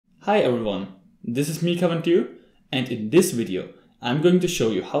Hi everyone, this is me, Kavantu, and in this video I'm going to show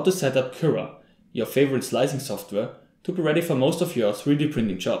you how to set up Cura, your favorite slicing software, to be ready for most of your 3D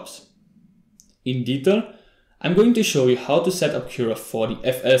printing jobs. In detail, I'm going to show you how to set up Cura for the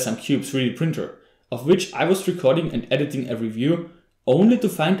FL-SunCube 3D printer, of which I was recording and editing a review only to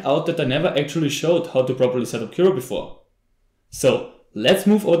find out that I never actually showed how to properly set up Cura before. So let's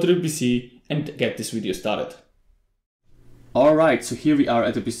move over to the PC and get this video started. Alright, so here we are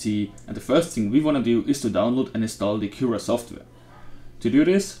at the PC, and the first thing we want to do is to download and install the Cura software. To do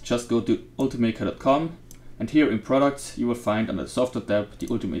this, just go to ultimaker.com, and here in products you will find under the software tab the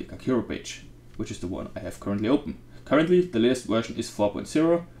Ultimaker Cura page, which is the one I have currently open. Currently the latest version is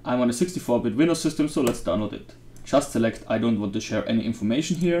 4.0, I'm on a 64-bit Windows system, so let's download it. Just select I don't want to share any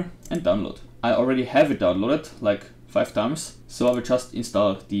information here and download. I already have it downloaded, like 5 times, so I will just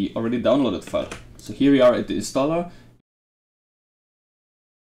install the already downloaded file. So here we are at the installer.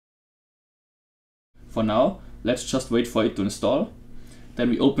 For now, let's just wait for it to install.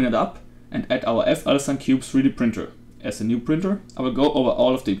 Then we open it up and add our FL-SunCube 3D printer. As a new printer, I will go over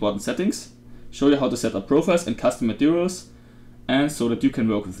all of the important settings, show you how to set up profiles and custom materials, and so that you can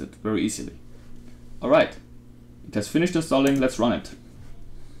work with it very easily. Alright, it has finished installing, let's run it.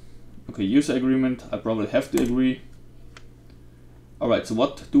 Okay, user agreement, I probably have to agree. Alright, so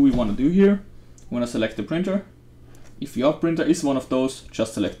what do we want to do here? We want to select the printer. If your printer is one of those,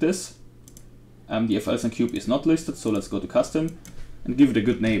 just select this. The FL-SunCube is not listed, so let's go to custom and give it a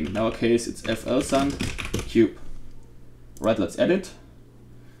good name. In our case, it's FL-SunCube. Right, let's add it.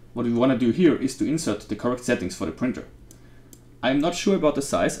 What we want to do here is to insert the correct settings for the printer. I'm not sure about the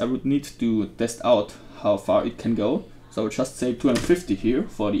size. I would need to test out how far it can go. So I will just say 250 here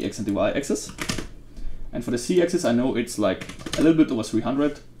for the X and the Y axis. And for the Z axis, I know it's like a little bit over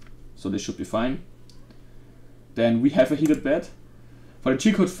 300, so this should be fine. Then we have a heated bed. For the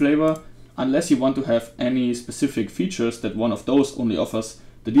G-code flavor, unless you want to have any specific features that one of those only offers,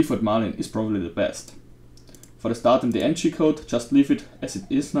 the default margin is probably the best. For the start and the end G-code, just leave it as it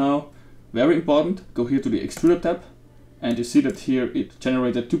is now. Very important, go here to the extruder tab, and you see that here it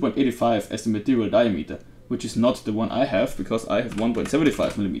generated 2.85 as the material diameter, which is not the one I have, because I have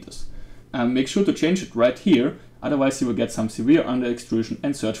 1.75 millimeters. Make sure to change it right here, otherwise you will get some severe under extrusion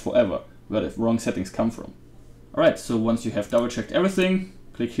and search forever where the wrong settings come from. Alright, so once you have double checked everything,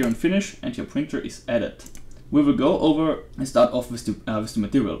 click here on finish and your printer is added. We will go over and start off with the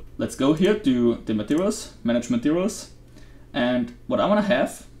material. Let's go here to the materials, manage materials, and what I want to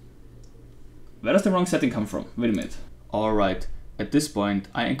have, where does the wrong setting come from? Wait a minute. Alright, at this point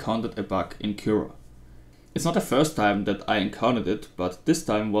I encountered a bug in Cura. It's not the first time that I encountered it, but this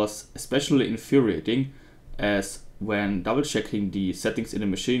time was especially infuriating, as when double checking the settings in the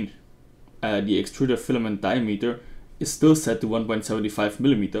machine, the extruder filament diameter is still set to 1.75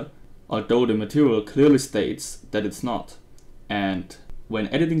 millimeter, although the material clearly states that it's not. And when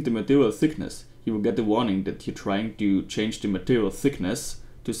editing the material thickness, you will get the warning that you're trying to change the material thickness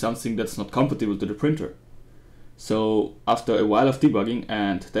to something that's not compatible to the printer. So after a while of debugging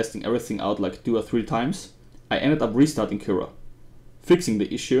and testing everything out like 2 or 3 times, I ended up restarting Cura, fixing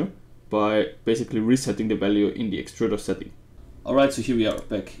the issue by basically resetting the value in the extruder setting. Alright, so here we are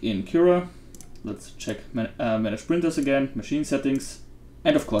back in Cura. Let's check manage printers again, machine settings,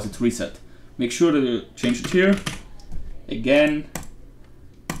 and of course it's reset. Make sure to change it here. Again,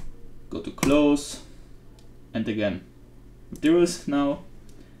 go to close, and again, materials now.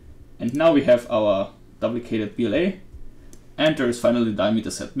 And now we have our duplicated BLA, and there is finally the diameter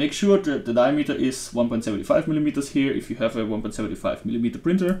set. Make sure that the diameter is 1.75 millimeters here if you have a 1.75 millimeter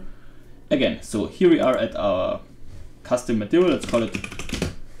printer. Again, so here we are at our custom material, let's call it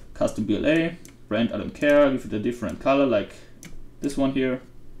custom BLA. Brand, I don't care, give it a different color like this one here.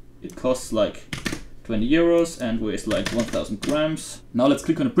 It costs like 20 euros and weighs like 1000 grams. Now let's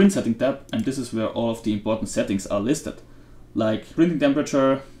click on the print setting tab, and this is where all of the important settings are listed. Like printing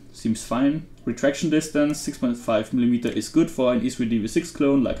temperature, seems fine. Retraction distance, 6.5 millimeter is good for an E3D V6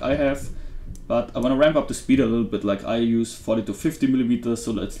 clone like I have. But I want to ramp up the speed a little bit, like I use 40 to 50 millimeters,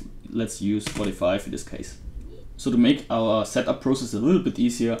 so let's use 45 in this case. So to make our setup process a little bit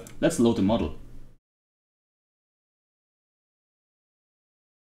easier, let's load the model.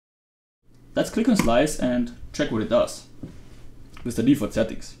 Let's click on slice and check what it does with the default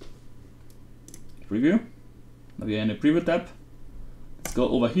settings. Preview. Now we are in the preview tab. Let's go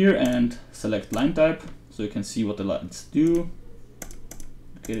over here and select line type so you can see what the lines do.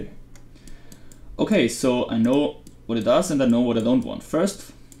 Okay, so I know what it does and I know what I don't want.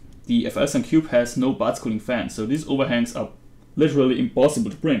 First, the FL-SunCube has no buds cooling fan, so these overhangs are literally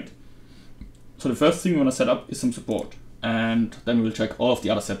impossible to print. So the first thing we want to set up is some support. and then we will check all of the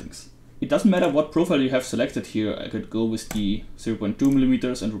other settings. It doesn't matter what profile you have selected here. I could go with the 0.2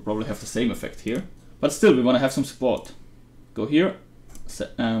 millimeters and we'll probably have the same effect here. But still, we want to have some support. Go here,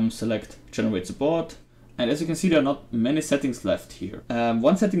 select generate support. And as you can see, there are not many settings left here.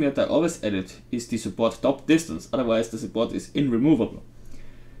 One setting that I always edit is the support top distance, otherwise the support is irremovable.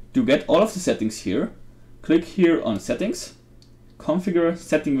 To get all of the settings here, click here on settings, configure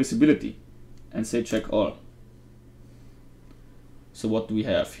setting visibility, and say check all. So what do we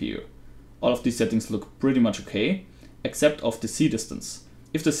have here? All of these settings look pretty much okay, except of the C distance.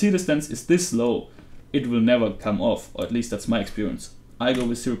 If the C distance is this low, it will never come off, or at least that's my experience. I go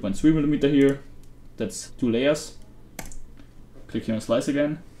with 0.3 millimeter here. That's 2 layers. Click here on slice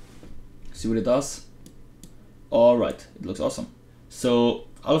again. See what it does. Alright, it looks awesome. So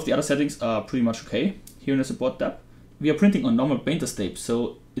all of the other settings are pretty much okay. Here in the support tab, we are printing on normal painter's tape,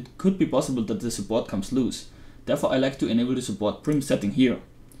 so it could be possible that the support comes loose. Therefore I like to enable the support brim setting here.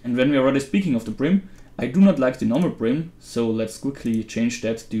 And when we are already speaking of the brim, I do not like the normal brim, so let's quickly change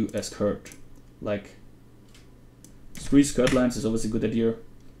that to a skirt. Like 3 skirt lines is always a good idea.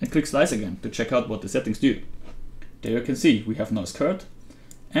 And click slice again to check out what the settings do. There you can see we have now a skirt,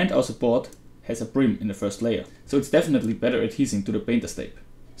 and our support has a brim in the first layer. So it's definitely better adhesing to the painter's tape.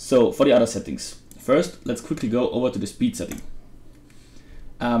 So for the other settings, first let's quickly go over to the speed setting.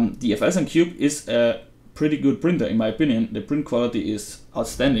 The FL Cube is a pretty good printer in my opinion. The print quality is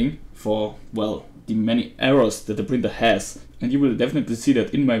outstanding for, well, the many errors that the printer has. And you will definitely see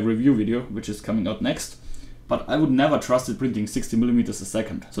that in my review video, which is coming out next. But I would never trust it printing 60 millimeters a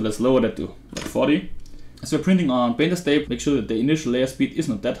second. So let's lower that to like 40. As we're printing on painter's tape, make sure that the initial layer speed is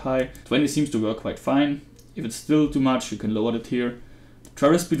not that high. 20 seems to work quite fine. If it's still too much, you can lower it here. The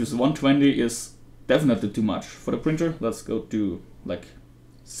travel speed with 120 is definitely too much for the printer. Let's go to like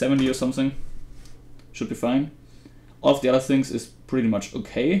 70 or something. Should be fine. All of the other things is pretty much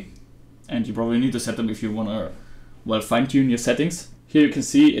okay. And you probably need to set them if you want to, well, fine tune your settings. Here you can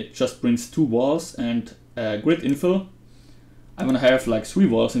see it just prints 2 walls and grid infill. I'm gonna have like 3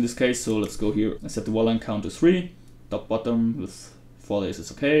 walls in this case, so let's go here and set the wall line count to 3. Top bottom with 4 layers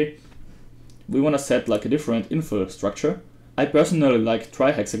is okay. We wanna set like a different infill structure. I personally like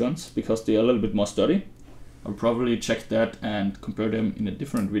tri-hexagons because they are a little bit more sturdy. I'll probably check that and compare them in a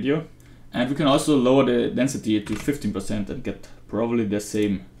different video. And we can also lower the density to 15% and get probably the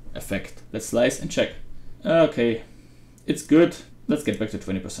same effect. Let's slice and check. Okay, it's good. Let's get back to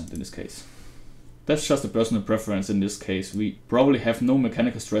 20% in this case. That's just a personal preference in this case. We probably have no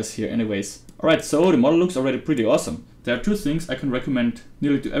mechanical stress here anyways. Alright, so the model looks already pretty awesome. There are 2 things I can recommend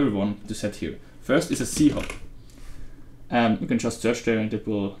nearly to everyone to set here. First is a C-hop. You can just search there and it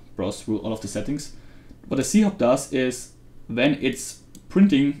will browse through all of the settings. What a C-hop does is when it's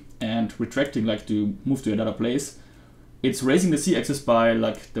printing and retracting, like to move to another place, it's raising the Z-axis by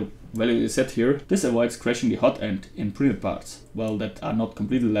like the value is set here. This avoids crashing the hot end in printed parts, well, that are not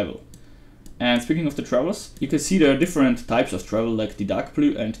completely level. And speaking of the travels, you can see there are different types of travel, like the dark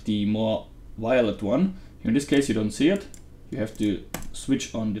blue and the more violet one. Here in this case you don't see it. You have to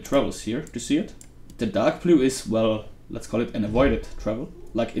switch on the travels here to see it. The dark blue is, well, let's call it an avoided travel.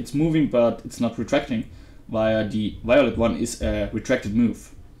 Like it's moving but it's not retracting, while the violet one is a retracted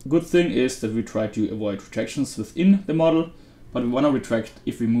move. Good thing is that we try to avoid retractions within the model, but we want to retract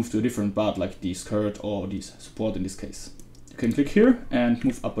if we move to a different part, like the skirt or the support in this case. You can click here and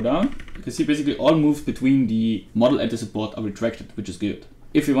move up or down. You can see basically all moves between the model and the support are retracted, which is good.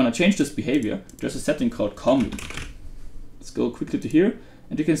 If you want to change this behavior, there's a setting called calmly. Let's go quickly to here,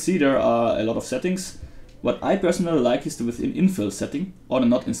 and you can see there are a lot of settings. What I personally like is the within infill setting or the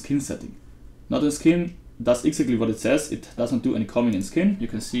not in skin setting. Not in skin does exactly what it says. It doesn't do any calming in skin. You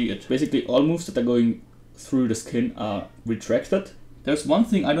can see it. Basically all moves that are going through the skin are retracted. There's one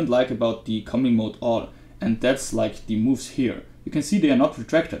thing I don't like about the calming mode all, and that's like the moves here. You can see they are not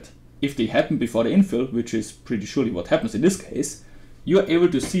retracted. If they happen before the infill, which is pretty surely what happens in this case, you are able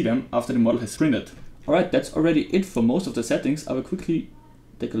to see them after the model has printed. Alright, that's already it for most of the settings. I will quickly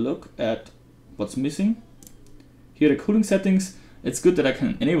take a look at what's missing. Here the cooling settings. It's good that I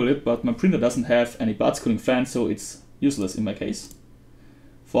can enable it, but my printer doesn't have any parts cooling fan, so it's useless in my case.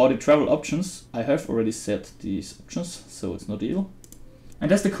 For the travel options, I have already set these options, so it's no deal.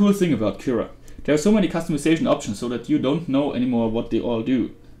 And that's the cool thing about Cura. There are so many customization options so that you don't know anymore what they all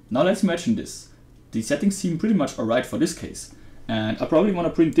do. Now let's imagine this. The settings seem pretty much alright for this case. And I probably want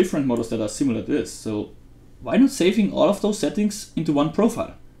to print different models that are similar to this. So why not saving all of those settings into one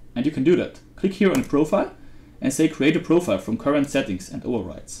profile? And you can do that. Click here on profile and say create a profile from current settings and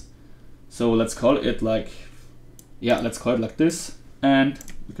overrides. So let's call it like, let's call it like this. And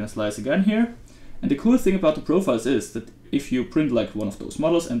we can slice again here. And the cool thing about the profiles is that if you print like one of those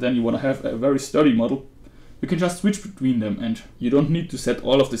models and then you want to have a very sturdy model, you can just switch between them and you don't need to set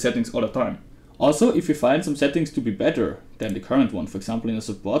all of the settings all the time. Also, if you find some settings to be better than the current one, for example in the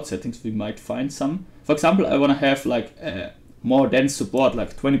support settings, we might find some. For example, I want to have like a more dense support,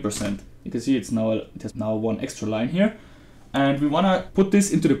 like 20%. You can see it has now one extra line here. And we want to put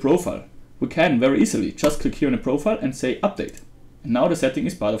this into the profile. We can very easily just click here on the profile and say update. And now the setting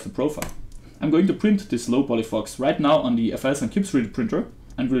is part of the profile. I'm going to print this low poly Fox right now on the FLs and Cubes 3D printer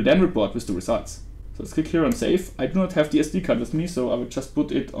and will then report with the results. So let's click here on save. I do not have the SD card with me, so I will just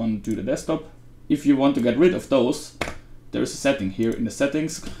put it onto the desktop. If you want to get rid of those, there is a setting here in the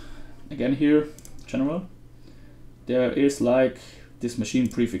settings. Again here, general. There is like this machine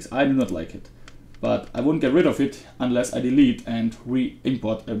prefix. I do not like it, but I won't get rid of it unless I delete and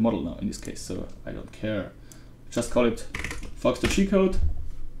re-import a model now in this case, so I don't care. Just call it Fox.G code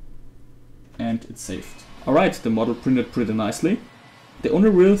and it's saved. Alright, the model printed pretty nicely. The only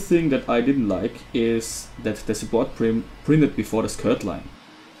real thing that I didn't like is that the support prim printed before the skirt line.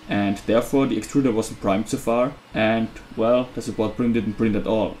 And therefore the extruder wasn't primed so far, and well, the support prim didn't print at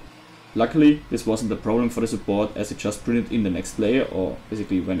all. Luckily, this wasn't a problem for the support as it just printed in the next layer, or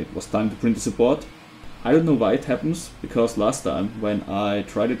basically when it was time to print the support. I don't know why it happens, because last time when I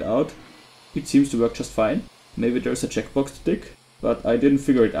tried it out, it seems to work just fine. Maybe there's a checkbox to tick, but I didn't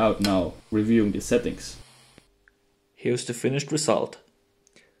figure it out now, reviewing the settings. Here's the finished result.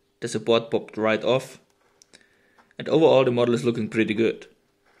 The support popped right off, and overall the model is looking pretty good.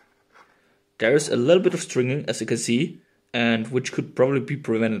 There is a little bit of stringing, as you can see, and which could probably be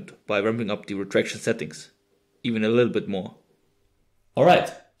prevented by ramping up the retraction settings, even a little bit more.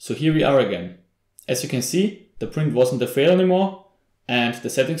 Alright, so here we are again. As you can see, the print wasn't a fail anymore, and the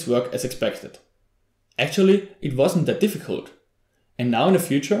settings work as expected. Actually, it wasn't that difficult. And now in the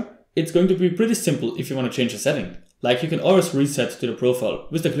future, it's going to be pretty simple if you want to change a setting. Like you can always reset to the profile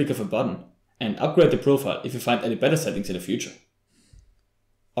with the click of a button, and upgrade the profile if you find any better settings in the future.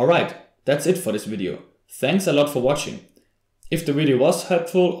 Alright, that's it for this video. Thanks a lot for watching. If the video was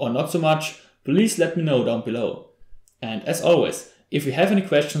helpful or not so much, please let me know down below. And as always, if you have any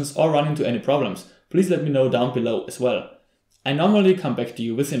questions or run into any problems, please let me know down below as well. I normally come back to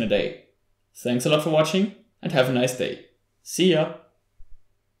you within a day. Thanks a lot for watching and have a nice day. See ya!